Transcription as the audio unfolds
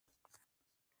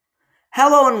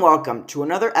Hello and welcome to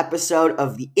another episode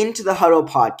of the Into the Huddle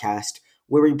podcast,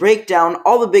 where we break down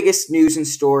all the biggest news and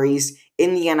stories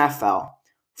in the NFL.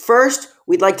 First,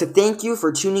 we'd like to thank you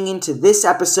for tuning into this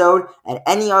episode and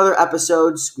any other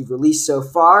episodes we've released so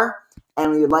far,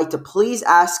 and we would like to please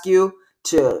ask you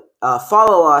to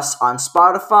follow us on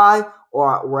Spotify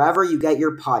or wherever you get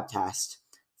your podcast.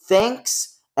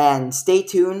 Thanks, and stay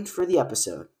tuned for the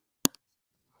episode.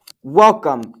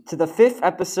 Welcome to the fifth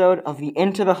episode of the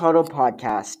Into the Huddle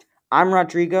podcast. I'm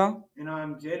Rodrigo. And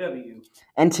I'm JW.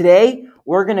 And today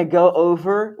we're going to go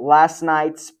over last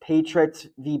night's Patriots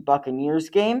v.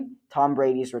 Buccaneers game, Tom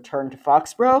Brady's return to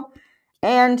Foxborough,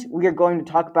 and we are going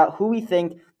to talk about who we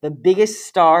think the biggest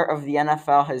star of the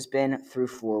NFL has been through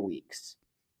 4 weeks.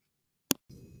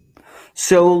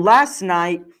 So last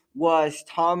night was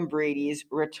Tom Brady's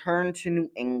return to New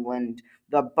England.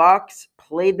 The Bucs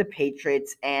played the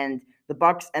Patriots, and the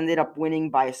Bucs ended up winning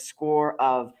by a score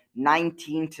of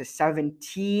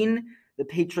 19-17. The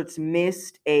Patriots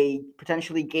missed a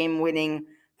potentially game-winning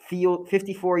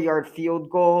 54-yard field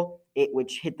goal,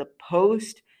 which hit the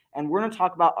post. And we're going to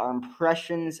talk about our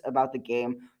impressions about the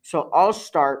game. So I'll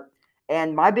start.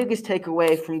 And my biggest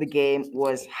takeaway from the game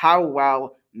was how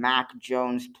well Mac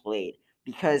Jones played,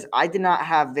 because I did not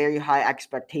have very high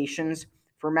expectations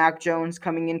for Mac Jones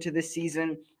coming into this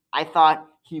season. I thought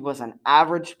he was an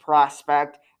average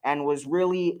prospect and was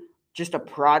really just a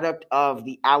product of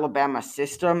the Alabama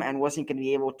system and wasn't going to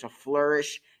be able to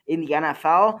flourish in the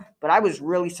NFL. But I was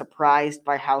really surprised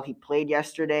by how he played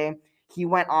yesterday. He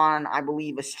went on, I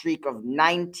believe, a streak of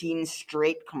 19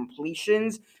 straight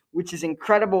completions, which is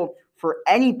incredible for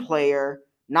any player,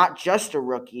 not just a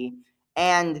rookie.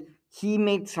 And he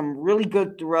made some really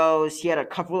good throws. He had a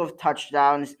couple of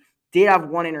touchdowns, did have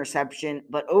one interception,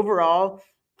 but overall,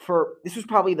 this was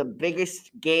probably the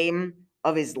biggest game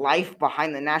of his life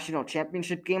behind the national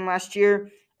championship game last year,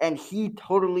 and he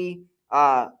totally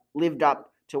lived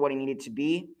up to what he needed to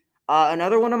be.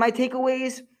 Another one of my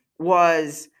takeaways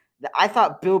was that I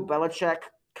thought Bill Belichick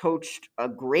coached a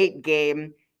great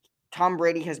game. Tom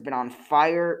Brady has been on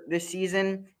fire this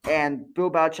season, and Bill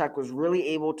Belichick was really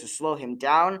able to slow him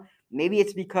down. Maybe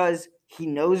it's because he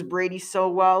knows Brady so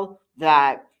well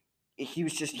that he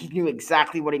knew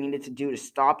exactly what he needed to do to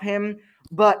stop him.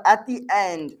 But at the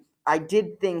end, I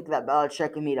did think that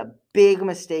Belichick made a big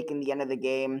mistake in the end of the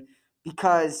game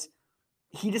because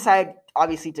he decided,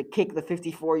 obviously, to kick the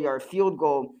 54-yard field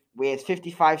goal with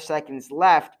 55 seconds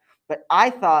left. But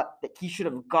I thought that he should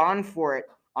have gone for it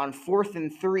on 4th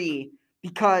and 3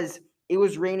 because it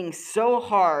was raining so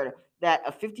hard that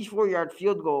a 54-yard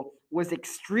field goal was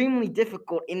extremely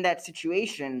difficult in that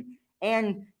situation.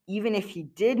 And even if he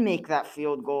did make that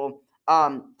field goal,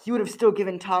 he would have still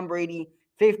given Tom Brady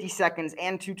 50 seconds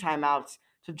and 2 timeouts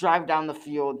to drive down the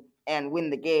field and win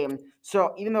the game.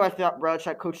 So even though I thought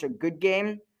Belichick coached a good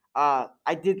game, I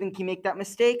did think he made that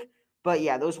mistake. But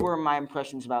yeah, those were my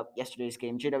impressions about yesterday's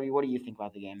game. JW, what do you think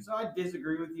about the game? So I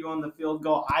disagree with you on the field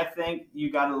goal. I think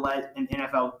you got to let an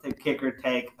NFL kicker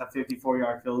take a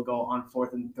 54-yard field goal on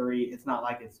 4th and 3. It's not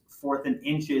like it's 4th and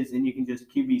inches and you can just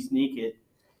QB sneak it.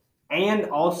 And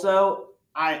also,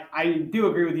 I do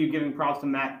agree with you giving props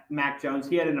to Mac Jones.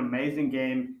 He had an amazing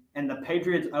game, and the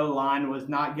Patriots O-line was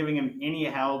not giving him any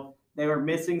help. They were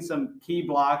missing some key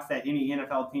blocks that any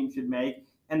NFL team should make.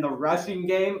 And the rushing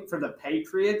game for the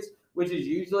Patriots, which is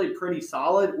usually pretty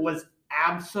solid, was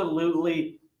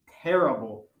absolutely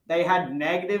terrible. They had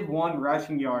 -1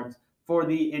 rushing yards for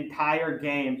the entire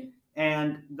game,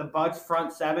 and the Bucs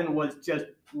front seven was just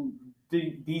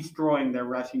destroying their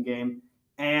rushing game.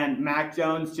 And Mac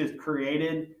Jones just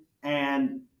created,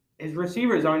 and his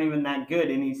receivers aren't even that good,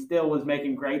 and he still was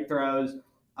making great throws,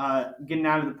 getting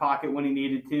out of the pocket when he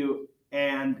needed to,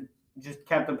 and just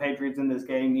kept the Patriots in this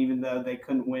game, even though they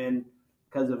couldn't win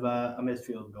because of a missed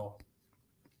field goal.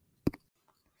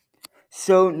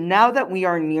 So now that we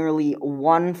are nearly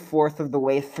 1/4 of the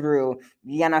way through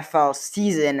the NFL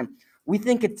season, we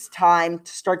think it's time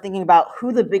to start thinking about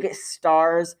who the biggest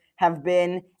stars have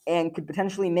been and could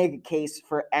potentially make a case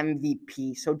for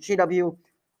MVP. So JW,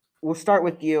 we'll start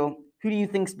with you. Who do you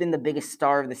think's been the biggest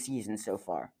star of the season so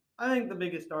far? I think the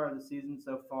biggest star of the season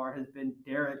so far has been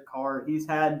Derek Carr. He's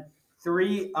had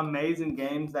 3 amazing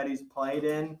games that he's played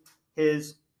in.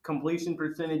 His completion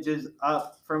percentage is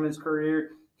up from his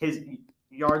career. His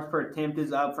yards per attempt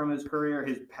is up from his career.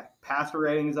 His passer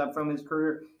rating is up from his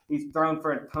career. He's thrown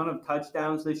for a ton of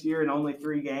touchdowns this year in only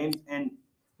 3 games, and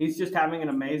he's just having an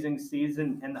amazing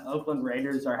season, and the Oakland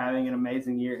Raiders are having an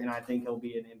amazing year, and I think he'll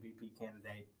be an MVP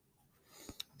candidate.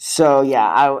 So yeah,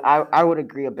 I would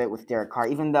agree a bit with Derek Carr,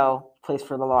 even though plays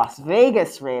for the Las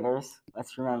Vegas Raiders.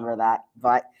 Let's remember that.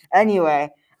 But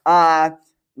anyway,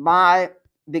 my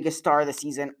biggest star of the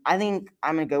season, I think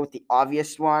I'm going to go with the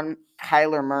obvious one,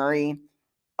 Kyler Murray.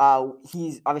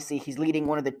 He's leading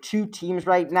one of the two teams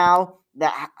right now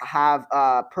that have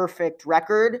a perfect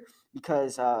record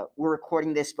because we're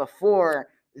recording this before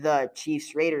the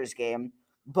Chiefs-Raiders game.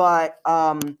 But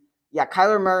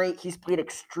Kyler Murray, he's played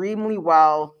extremely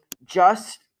well.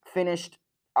 Just finished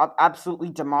absolutely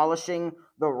demolishing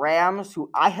the Rams, who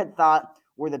I had thought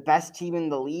were the best team in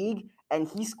the league, and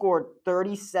he scored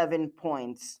 37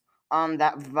 points on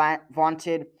that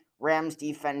vaunted Rams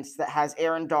defense that has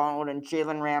Aaron Donald and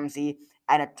Jalen Ramsey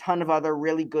and a ton of other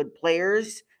really good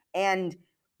players. And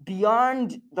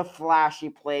beyond the flashy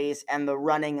plays and the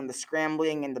running and the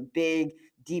scrambling and the big,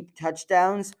 deep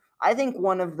touchdowns, I think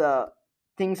one of the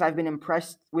things I've been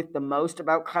impressed with the most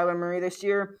about Kyler Murray this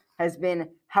year has been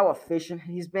how efficient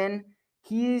he's been.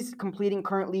 He's completing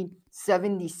currently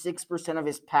 76% of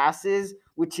his passes,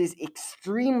 which is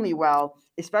extremely well,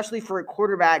 especially for a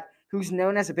quarterback who's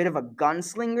known as a bit of a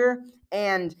gunslinger.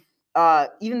 And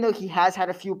even though he has had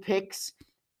a few picks,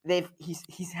 he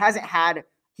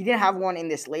didn't have one in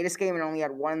this latest game and only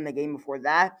had one in the game before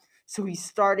that. So he's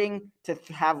starting to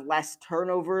have less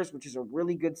turnovers, which is a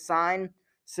really good sign.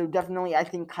 So definitely, I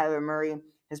think Kyler Murray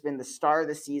has been the star of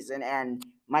the season and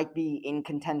might be in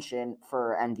contention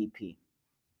for MVP.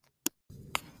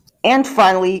 And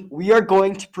finally, we are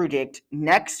going to predict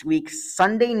next week's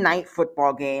Sunday night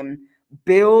football game,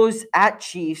 Bills at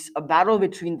Chiefs, a battle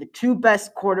between the two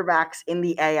best quarterbacks in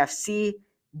the AFC.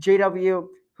 JW,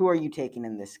 who are you taking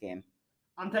in this game?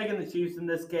 I'm taking the Chiefs in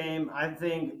this game. I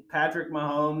think Patrick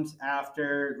Mahomes,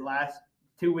 after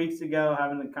 2 weeks ago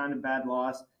having a kind of bad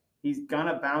loss, he's going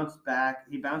to bounce back.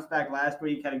 He bounced back last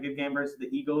week, had a good game versus the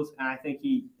Eagles, and I think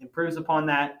he improves upon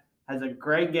that, has a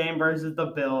great game versus the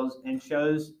Bills, and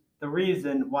shows the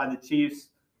reason why the Chiefs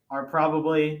are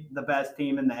probably the best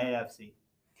team in the AFC.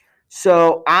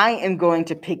 So I am going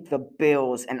to pick the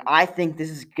Bills, and I think this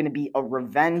is going to be a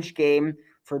revenge game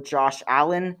for Josh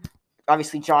Allen.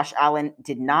 Obviously, Josh Allen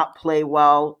did not play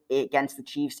well against the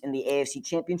Chiefs in the AFC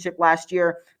Championship last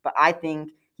year, but I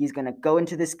think he's going to go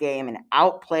into this game and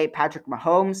outplay Patrick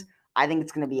Mahomes. I think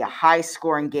it's going to be a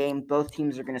high-scoring game. Both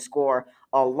teams are going to score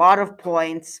a lot of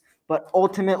points, but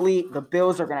ultimately the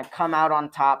Bills are going to come out on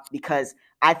top because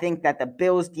I think that the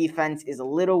Bills' defense is a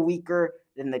little weaker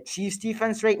than the Chiefs'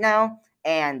 defense right now,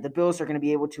 and the Bills are going to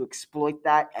be able to exploit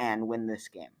that and win this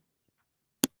game.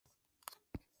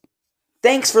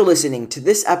 Thanks for listening to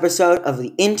this episode of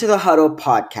the Into the Huddle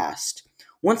podcast.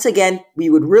 Once again,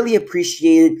 we would really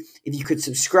appreciate it if you could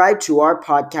subscribe to our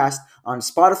podcast on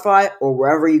Spotify or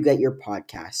wherever you get your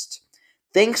podcast.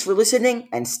 Thanks for listening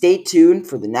and stay tuned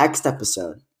for the next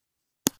episode.